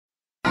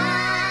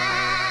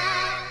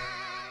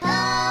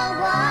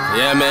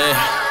Yeah, man.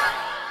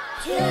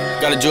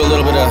 Gotta do a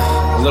little bit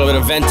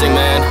of venting,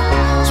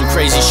 man. Some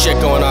crazy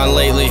shit going on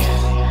lately.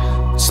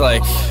 It's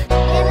like,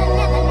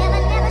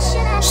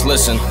 just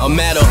listen. I'm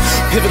at a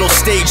pivotal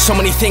stage, so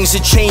many things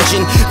are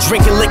changing.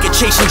 Drinking liquor,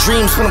 chasing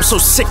dreams, but I'm so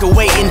sick of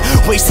waiting.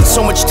 Wasting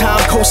so much time,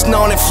 coasting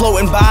on and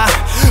floating by.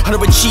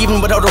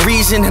 Underachieving without a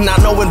reason and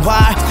not knowing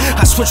why.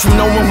 I switch from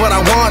knowing what I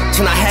want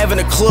to not having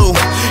a clue.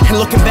 And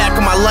looking back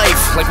on my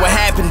life, like what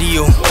happened to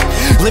you?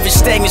 Living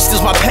stagnant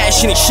steals my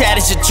passion, it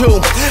shatters it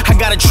too. I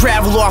gotta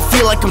travel or I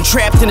feel like I'm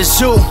trapped in a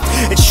zoo.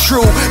 It's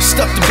true,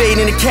 stuck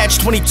debating a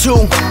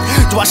catch-22.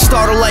 Do I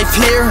start a life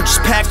here or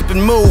just pack up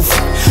and move?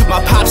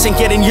 My pops ain't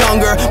getting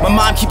younger, my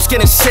mom keeps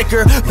getting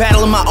sicker.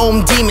 Battling my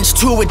own demons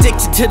too,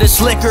 addicted to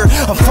this liquor.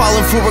 I'm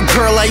falling for a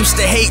girl I used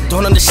to hate,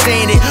 don't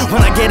understand it.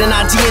 When I get an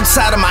idea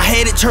inside of my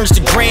head, it turns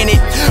to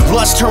granite.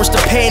 Lust turns to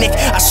panic,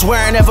 I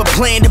swear I never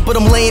planned it. But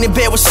I'm laying in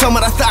bed with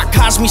someone I thought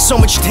caused me so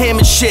much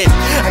damage. Shit,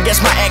 I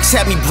guess my ex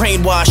had me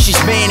brainwashed, she's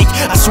manic.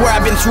 I swear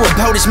I've been through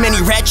about as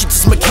many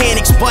ratchets as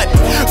mechanics. But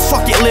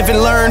fuck it, live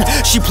and learn.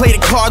 She played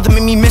a card that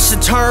made me miss a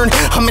turn.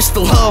 I miss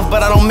the love,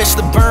 but I don't miss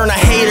the burn. I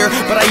hate her,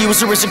 but I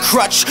use her as a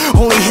crutch.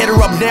 Only hit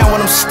her up now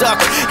when I'm stuck,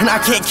 and I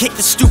can't kick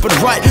the stupid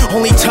rut.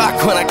 Only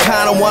talk when I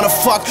kinda wanna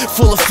fuck.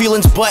 Full of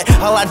feelings, but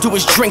all I do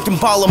is drink and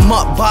ball them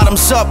up,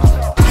 bottoms up.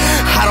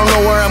 I don't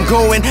know where I'm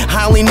going,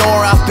 I only know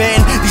where I've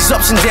been. These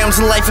ups and downs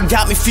in life have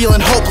got me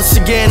feeling hopeless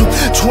again.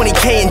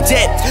 20K in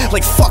debt,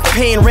 like fuck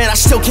paying rent. I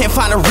still can't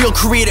find a real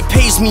career that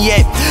pays me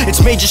yet.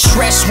 It's major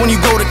stress when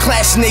you go to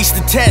class and ace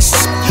the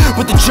tests.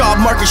 With the job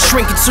market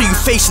shrinking so you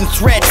facing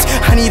threats.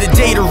 I need a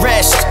day to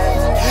rest.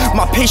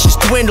 My patience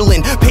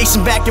dwindling,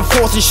 pacing back and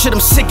forth and shit,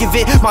 I'm sick of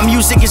it. My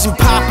music isn't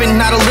popping,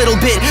 not a little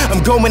bit,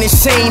 I'm going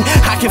insane.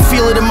 I can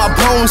feel it in my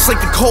bones like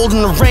the cold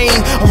and the rain.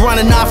 I'm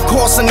running off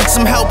course, I need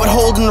some help at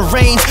holding the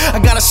reins. I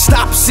gotta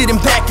stop sitting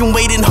back and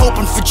waiting,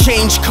 hoping for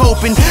change,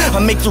 coping. I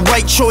make the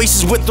right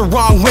choices with the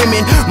wrong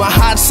women. My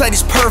hindsight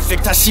is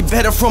perfect, I see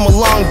better from a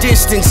long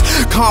distance.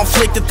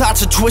 Conflict, the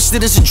thoughts are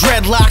twisted as a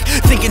dreadlock.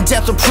 Thinking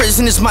death or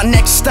prison is my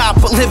next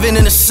stop, but living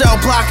in a cell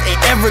block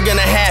ain't ever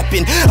gonna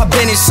happen. I've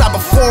been inside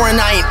before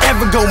and I ain't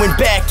ever going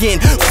back in.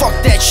 Fuck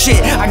that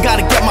shit, I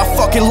gotta get my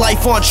fucking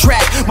life on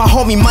track. My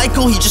homie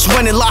Michael, he just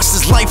went and lost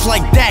his life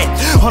like that,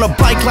 on a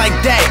bike like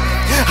that.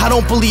 I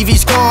don't believe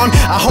he's gone,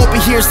 I hope he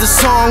hears the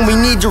song. We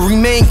need to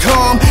remain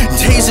calm,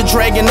 days are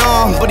dragging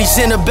on, but he's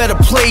in a better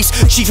place.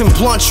 Chief and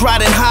Blunt's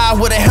riding high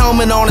with a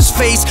helmet on his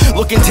face.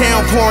 Looking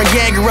down, pouring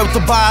Jagger out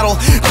the bottle.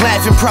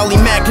 Laughing, probably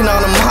macking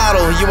on a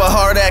model. You a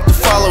hard act to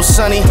follow,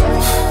 sonny.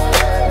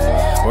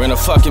 We're gonna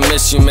fucking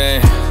miss you,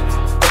 man.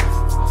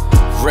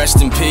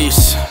 Rest in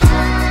peace.